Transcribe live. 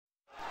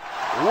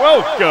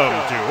Welcome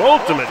to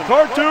Ultimate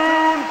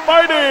Cartoon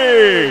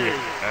Fighting!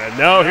 And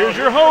now here's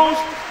your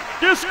host,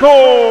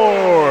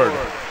 Discord!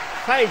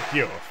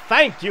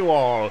 Thank you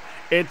all.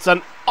 It's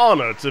an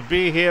honor to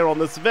be here on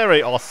this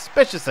very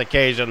auspicious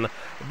occasion,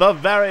 the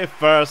very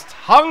first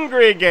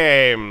Hungry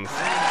Games.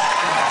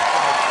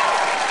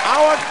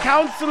 Our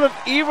Council of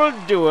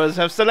Evildoers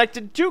have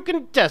selected 2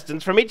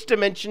 contestants from each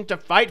dimension to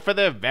fight for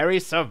their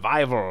very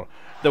survival.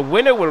 The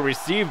winner will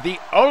receive the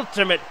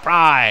ultimate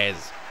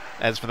prize.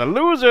 As for the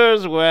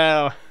losers,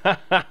 well,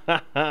 let's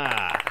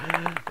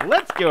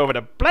go over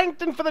to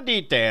Plankton for the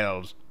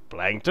details.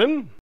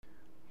 Plankton?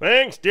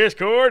 Thanks,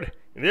 Discord.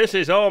 This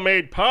is all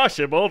made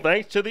possible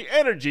thanks to the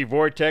energy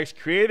vortex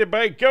created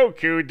by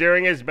Goku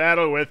during his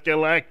battle with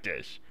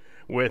Galactus.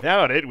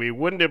 Without it, we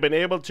wouldn't have been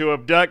able to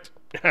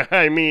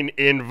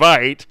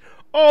invite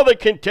all the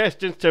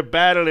contestants to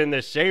battle in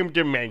the same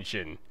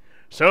dimension.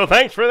 So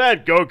thanks for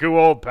that, Goku,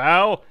 old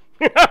pal.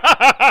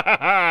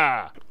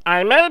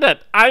 I made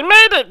it,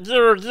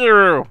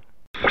 Zero.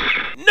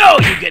 No,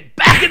 you get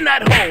back in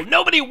that hole!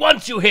 Nobody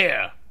wants you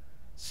here!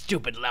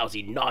 Stupid,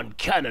 lousy,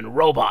 non-canon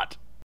robot.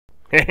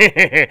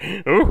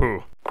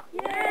 Ooh.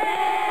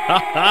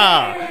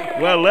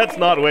 Well, let's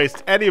not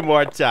waste any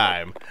more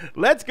time.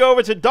 Let's go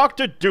over to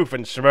Dr.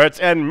 Doofenshmirtz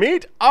and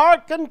meet our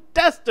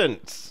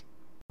contestants.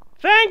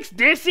 Thanks,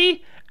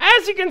 Dissy.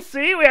 As you can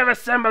see, we have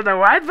assembled a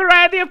wide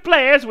variety of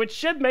players, which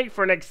should make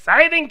for an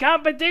exciting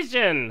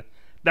competition.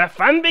 The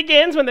fun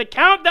begins when the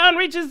countdown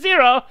reaches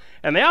 0,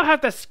 and they all have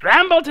to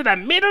scramble to the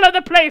middle of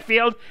the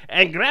playfield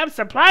and grab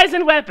supplies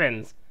and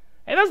weapons.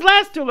 Hey, those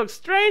last 2 look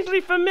strangely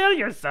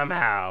familiar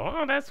somehow.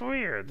 Oh, that's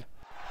weird.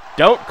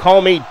 Don't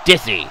call me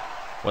Dissy.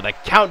 Well, the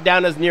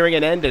countdown is nearing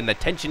an end and the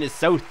tension is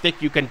so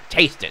thick you can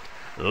taste it.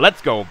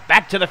 Let's go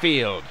back to the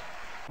field.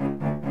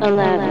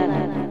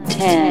 11,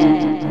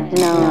 10,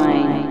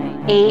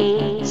 9,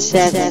 8,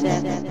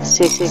 7,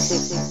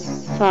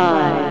 6,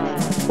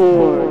 5,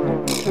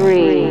 4,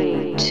 3,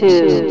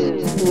 2,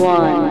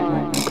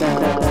 1, go.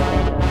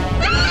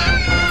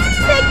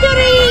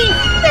 Victory!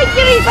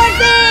 Victory for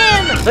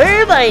them!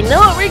 Herb, I know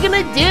what we're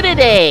gonna do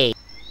today.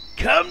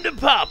 Come to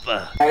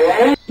Papa.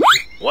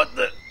 What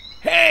the?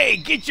 Hey,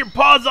 get your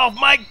paws off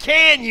my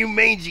can, you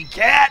mangy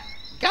cat!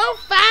 Go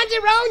find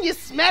your own, you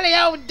smelly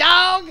old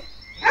dog!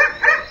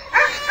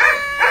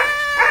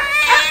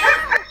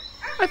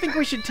 I think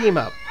we should team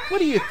up. What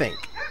do you think?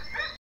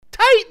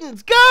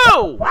 Titans,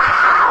 go!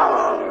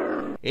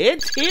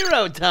 It's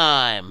hero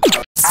time!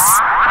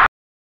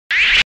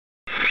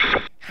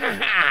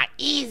 Haha,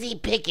 easy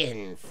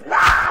pickings.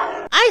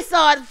 I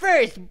saw it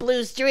first,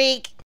 Blue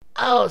Streak.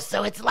 Oh,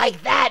 so it's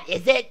like that,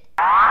 is it?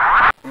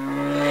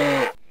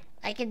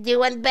 I can do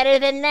one better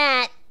than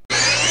that.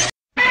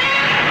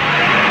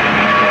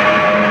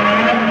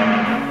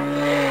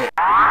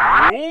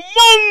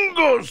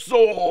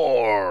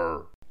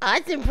 Humongousaur! Oh,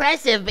 that's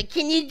impressive, but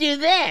can you do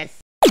this?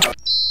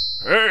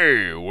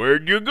 Hey,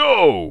 where'd you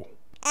go?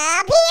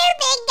 Up here,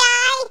 big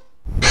guy!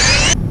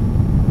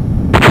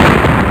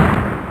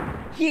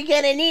 You're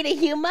gonna need a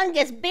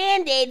humongous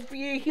band-aid for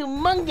your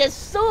humongous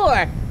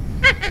sore.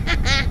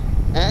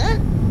 Huh?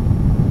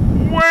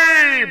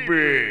 Way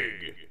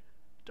big!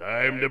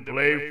 Time to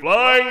play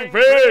flying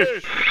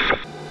fish!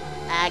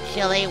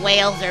 Actually,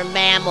 whales are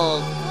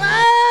mammals.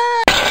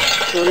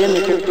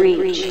 Perimeter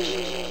breach.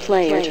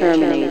 Player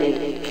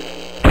terminated.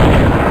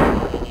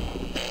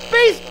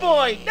 Beast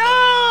Boy,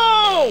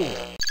 no!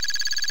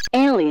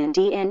 Alien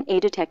DNA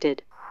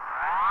detected.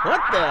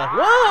 What the?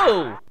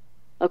 Whoa!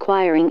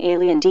 Acquiring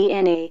alien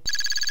DNA.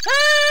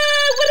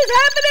 Ah! What is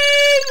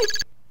happening?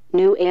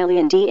 New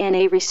alien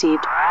DNA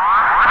received.